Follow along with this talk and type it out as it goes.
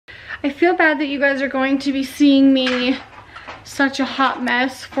I feel bad that you guys are going to be seeing me such a hot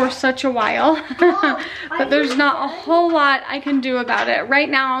mess for such a while. But there's not a whole lot I can do about it. Right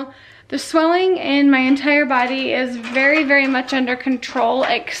now, the swelling in my entire body is very, very much under control,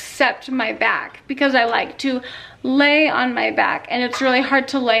 except my back, because I like to lay on my back, and it's really hard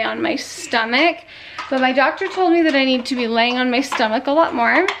to lay on my stomach. But my doctor told me that I need to be laying on my stomach a lot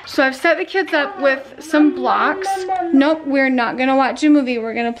more. So I've set the kids up with some blocks. Nope, we're not gonna watch a movie.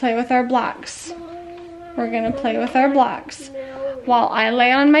 We're gonna play with our blocks. We're gonna play with our blocks while I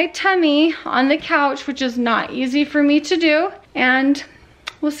lay on my tummy on the couch, which is not easy for me to do. And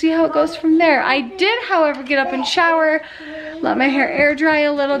we'll see how it goes from there. I did, however, get up and shower, let my hair air dry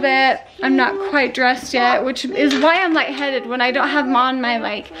a little bit. I'm not quite dressed yet, which is why I'm lightheaded. When I don't have on my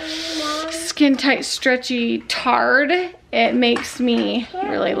like skin tight, stretchy tard, it makes me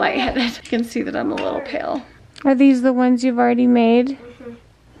really lightheaded. You can see that I'm a little pale. Are these the ones you've already made? Mm-hmm.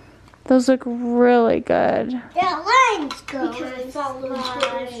 Those look really good. Yeah, mine's good. Because I followed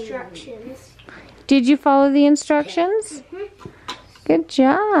the instructions. Did you follow the instructions? Mm-hmm. Good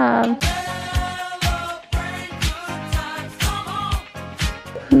job.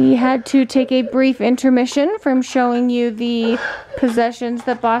 We had to take a brief intermission from showing you the possessions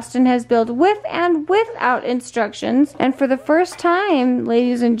that Boston has built with and without instructions. And for the first time,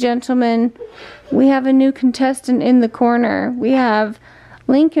 ladies and gentlemen, we have a new contestant in the corner. We have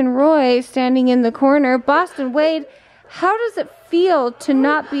Lincoln Roy standing in the corner. Boston Wade, how does it feel to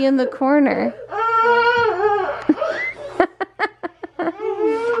not be in the corner?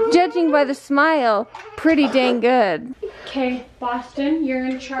 Judging by the smile, pretty dang good. Okay, Boston, you're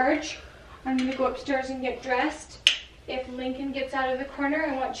in charge. I'm gonna go upstairs and get dressed. If Lincoln gets out of the corner,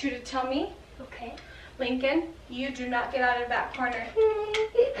 I want you to tell me. Okay. Lincoln, you do not get out of that corner.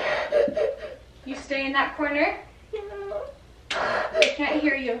 You stay in that corner? I can't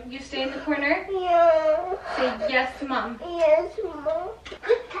hear you. You stay in the corner? Yeah. Say yes, Mom. Yes, Mom.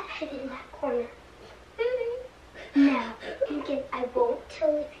 Put that head in that corner. Now, Lincoln, I won't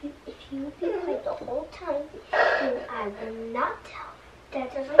tell if you be quiet the whole time, then I will not tell.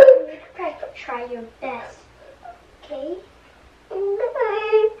 That doesn't mean to cry, but try your best. Okay?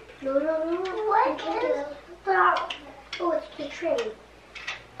 No. What is that? Oh, it's the train.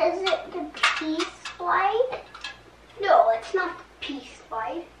 Is it the peace slide? No, it's not the peace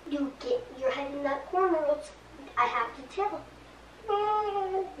slide. You get your head in that corner, else I have to tell.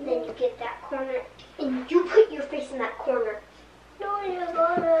 Then you get that corner, and you put your face in that corner. No, you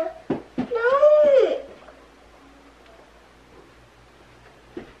gotta. No!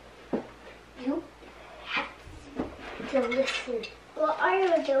 You have to listen. What are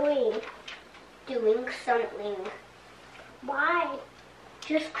you doing? Doing something. Why?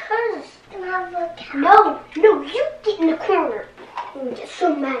 Just 'cause. No, you get in the corner. I'm just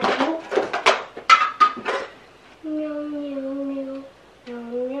so mad at you.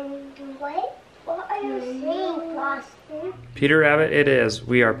 What? What are you saying, Boston? Peter Rabbit it is.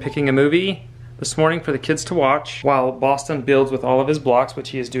 We are picking a movie this morning for the kids to watch while Boston builds with all of his blocks, which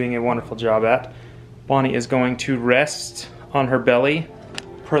he is doing a wonderful job at. Bonnie is going to rest on her belly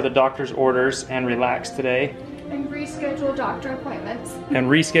per the doctor's orders and relax today. And reschedule doctor appointments.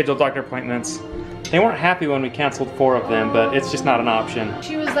 They weren't happy when we canceled 4 of them, but it's just not an option.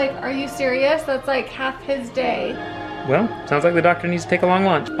 She was like, are you serious? That's like half his day. Well, sounds like the doctor needs to take a long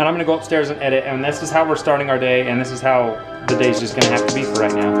lunch. And I'm gonna go upstairs and edit, and this is how we're starting our day, and this is how the day's just gonna have to be for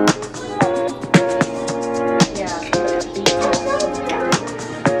right now.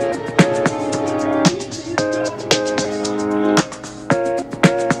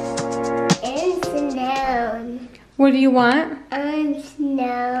 What do you want?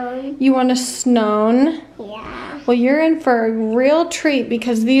 Snow. You want a snown? Yeah. Well, you're in for a real treat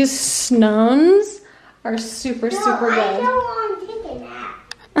because these snowns are super good. I don't want to take a nap.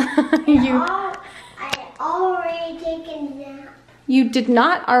 I already taken a nap. You did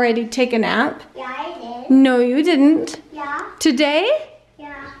not already take a nap? Yeah, I did. No, you didn't. Yeah. Today?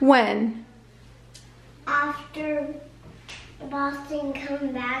 Yeah. When? After Boston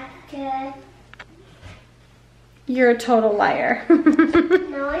come back to... You're a total liar.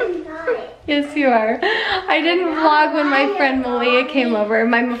 No, I'm not. Yes, you are. I didn't vlog when my friend Malia came over.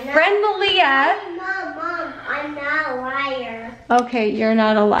 My friend Malia... Mom, I'm not a liar. Okay, you're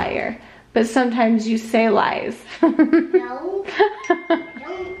not a liar. But sometimes you say lies. No.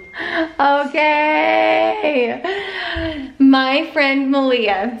 Okay. My friend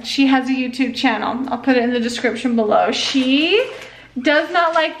Malia, she has a YouTube channel. I'll put it in the description below. She does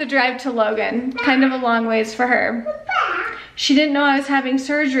not like the drive to Logan. Kind of a long ways for her. She didn't know I was having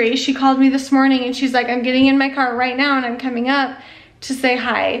surgery. She called me this morning and she's like, I'm getting in my car right now and I'm coming up to say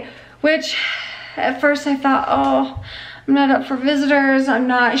hi. which at first I thought, oh, I'm not up for visitors. I'm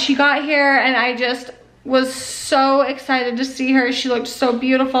not. She got here and I just was so excited to see her. She looked so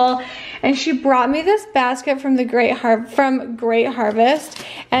beautiful. And she brought me this basket from the Great Harvest.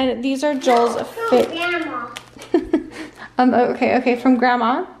 And these are Joel's Grandma. okay, from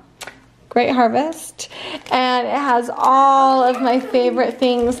Grandma. Great Harvest. And it has all of my favorite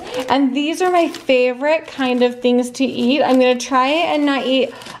things. And these are my favorite kind of things to eat. I'm gonna try it and not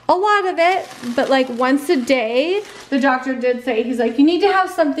eat a lot of it, but like once a day. The doctor did say, he's like, you need to have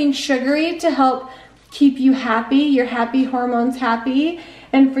something sugary to help keep you happy, your happy hormones happy,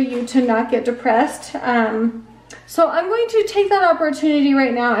 and for you to not get depressed. So I'm going to take that opportunity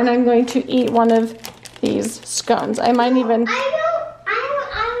right now and I'm going to eat one of these scones. I might even...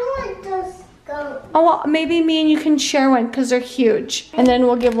 I want those scones. Oh, well, maybe me and you can share one because they're huge. And then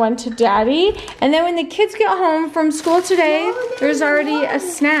we'll give one to Daddy. And then when the kids get home from school today, there's already a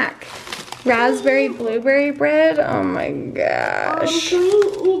snack. Raspberry blueberry bread. Oh my gosh. Can we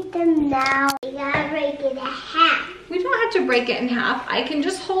eat them now? We gotta break it in half. We don't have to break it in half. I can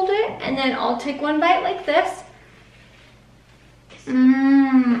just hold it and then I'll take one bite like this.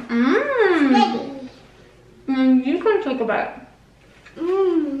 And you can take a bite.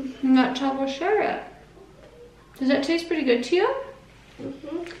 And that's how we'll share it. Does that taste pretty good to you?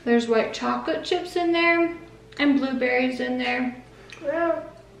 There's white chocolate chips in there and blueberries in there. Well,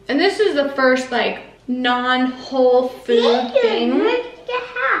 and this is the first like non-whole food thing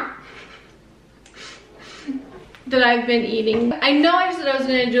that I've been eating. I know I said I was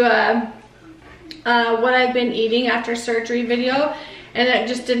gonna do a what I've been eating after surgery video, and it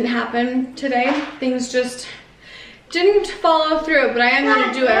just didn't happen today. Things just didn't follow through, but I am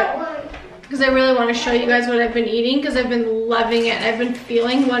gonna do it because I really want to show you guys what I've been eating because I've been loving it. I've been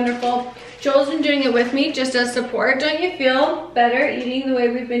feeling wonderful. Joel's been doing it with me just as support. Don't you feel better eating the way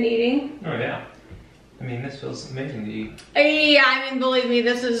we've been eating? Oh yeah. I mean, this feels amazing to eat. Yeah, I mean, believe me,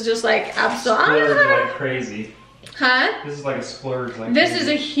 this is just like absolutely. Splurge like crazy. Huh? This is like a splurge like This crazy. is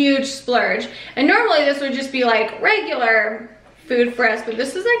a huge splurge. And normally this would just be like regular food for us, but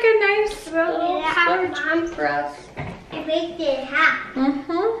this is like a nice little splurge for us. I baked it in half.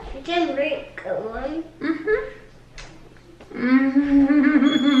 You can break one.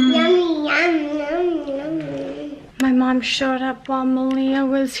 Yummy, yum, yum, yum. My mom showed up while Malia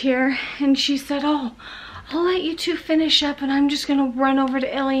was here and she said, oh, I'll let you two finish up and I'm just gonna run over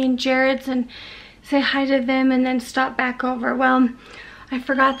to Ellie and Jared's and say hi to them and then stop back over. Well, I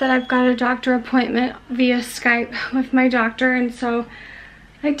forgot that I've got a doctor appointment via Skype with my doctor, and so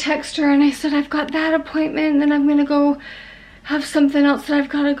I text her and I said, I've got that appointment and then I'm gonna go have something else that I've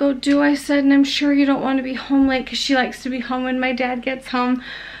got to go do. I said, and I'm sure you don't want to be home late because she likes to be home when my dad gets home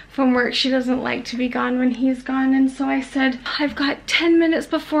from work. She doesn't like to be gone when he's gone. And so I said, I've got 10 minutes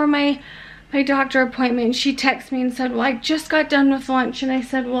before my doctor appointment. And she texted me and said, well, I just got done with lunch. And I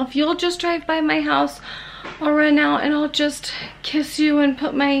said, well, if you'll just drive by my house, I'll run out and I'll just kiss you and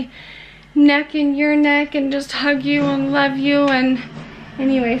put my neck in your neck and just hug you and love you. And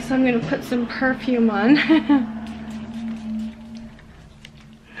anyway, so I'm going to put some perfume on.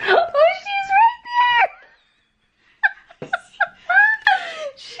 Oh, she's right there!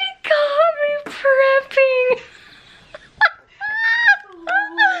 She got me prepping!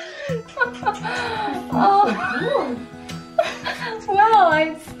 Oh. Well,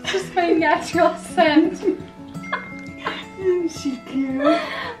 it's just my natural scent. She cute.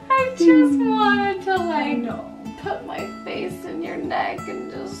 I just wanted to like put my face in your neck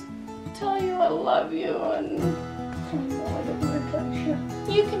and just tell you I love you and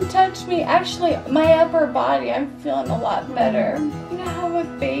you can touch me. Actually, my upper body, I'm feeling a lot better. You know how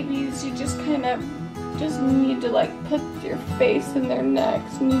with babies, you just kind of just need to like put your face in their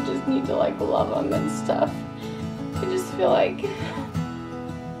necks and you just need to like love them and stuff. I just feel like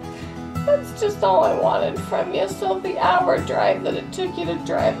that's just all I wanted from you. So the hour drive that it took you to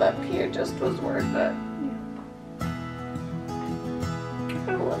drive up here just was worth it.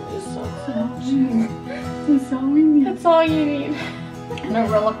 I love you so much. That's all we need. That's all you need. And a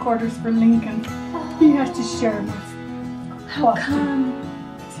roll of quarters for Lincoln. He has to share them with. How come?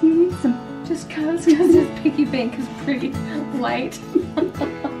 So you need some. Just because his piggy bank is pretty light.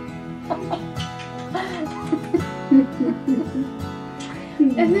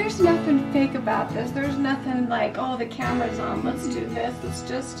 And there's nothing fake about this. There's nothing like, oh, the camera's on, let's do this. It's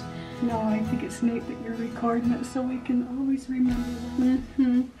just... No, I think it's neat that you're recording it so we can always remember that.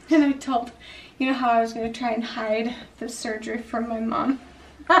 And I told, you know how I was going to try and hide the surgery from my mom?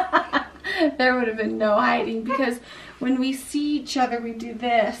 there would have been no hiding, because when we see each other, we do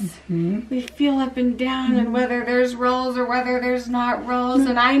this. We feel up and down, and whether there's rolls or whether there's not rolls.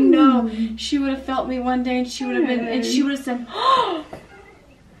 And I know she would have felt me one day, and she would have been, and she would have said, "Oh."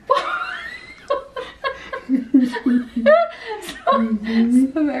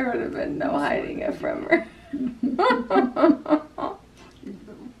 So there would have been no hiding it from her.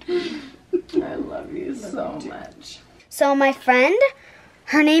 I love you so much. So my friend,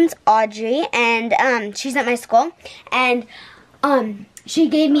 her name's Audrey, and she's at my school, and she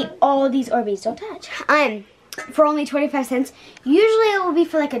gave me all these Orbeez, don't touch, for only 25 cents. Usually it will be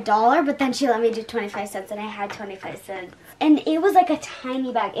for like $1, but then she let me do 25 cents, and I had 25 cents. And it was like a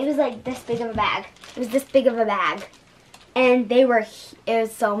tiny bag. It was like this big of a bag. It was this big of a bag. And it was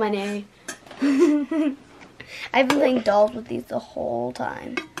so many. I've been playing dolls with these the whole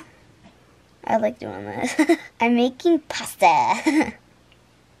time. I like doing this. I'm making pasta.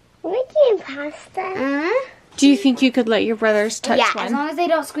 Making pasta? Do you think you could let your brothers touch yeah, one? as long as they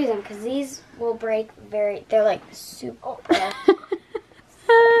don't squeeze them, because these will break they're like super.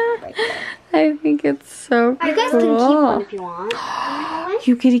 I think it's so cool. You guys can keep one if you want.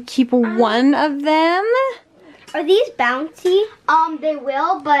 You get to keep one of them? Are these bouncy? They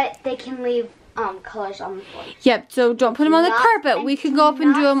will, but they can leave colors on the floor. Yep, so don't put them on the carpet. We can go up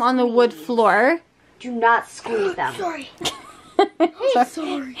and do them on the wood floor. Do not squeeze them. Sorry.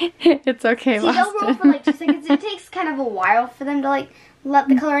 Sorry. It's okay, See, they'll roll for like 2 seconds. It takes kind of a while for them to like let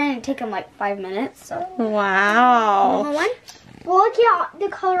the color in. It take them like 5 minutes. So. Wow. Will it get the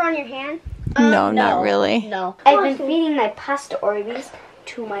color on your hand? No, not really. No. I've been feeding my pasta Orbeez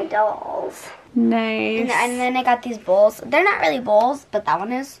to my dolls. Nice. And then I got these bowls. They're not really bowls, but that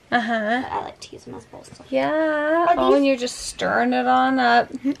one is. Uh-huh. I like to use them as bowls. So. Yeah. Oh, and you're just stirring it on up.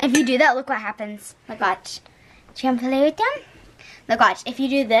 If you do that, look what happens. Look, watch. Do you want to play with them? Look, watch. If you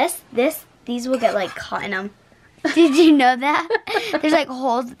do this, these will get like caught in them. Did you know that? There's like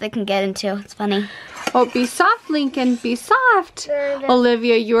holes that they can get into. It's funny. Oh, be soft, Lincoln. Be soft.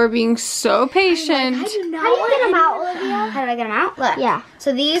 Olivia, you are being so patient. How do you get them out, Olivia? How do I get them out? Look. Yeah.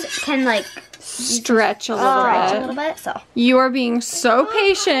 So these can like stretch a little bit. So you are being so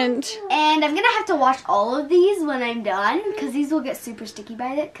patient. And I'm gonna have to wash all of these when I'm done, because these will get super sticky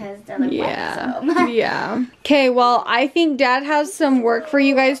by it, because they're like wet. So. Yeah. Okay. Well, I think Dad has some work for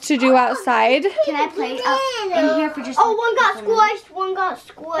you guys to do outside. Can I play out in here for just? Oh, one got squished. One got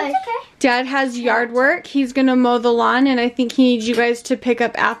squished. That's okay. Dad has yard work. He's gonna mow the lawn, and I think he needs you guys to pick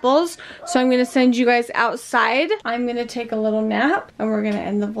up apples. So I'm gonna send you guys outside. I'm gonna take a little nap, and we're gonna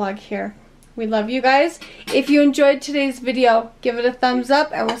end the vlog here. We love you guys. If you enjoyed today's video, give it a thumbs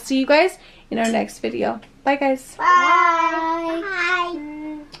up, and we'll see you guys in our next video. Bye, guys. Bye. Bye.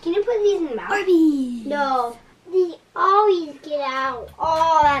 Can you put these in the mouth? Orbeez. No. These always get out.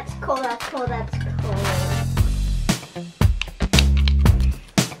 Oh, that's cool. That's cool. That's cool.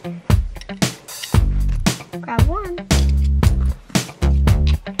 Grab one.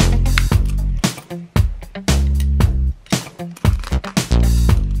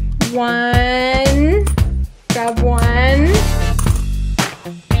 One. Grab one.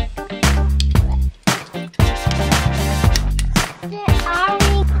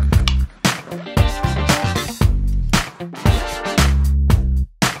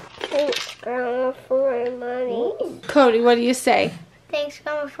 Thanks, Grandma, for my money. Cody, what do you say? Thanks,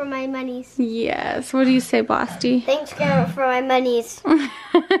 Grandma, for my monies. Yes. What do you say, Bosty? Thanks, Grandma, for my monies.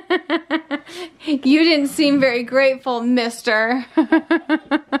 You didn't seem very grateful, mister.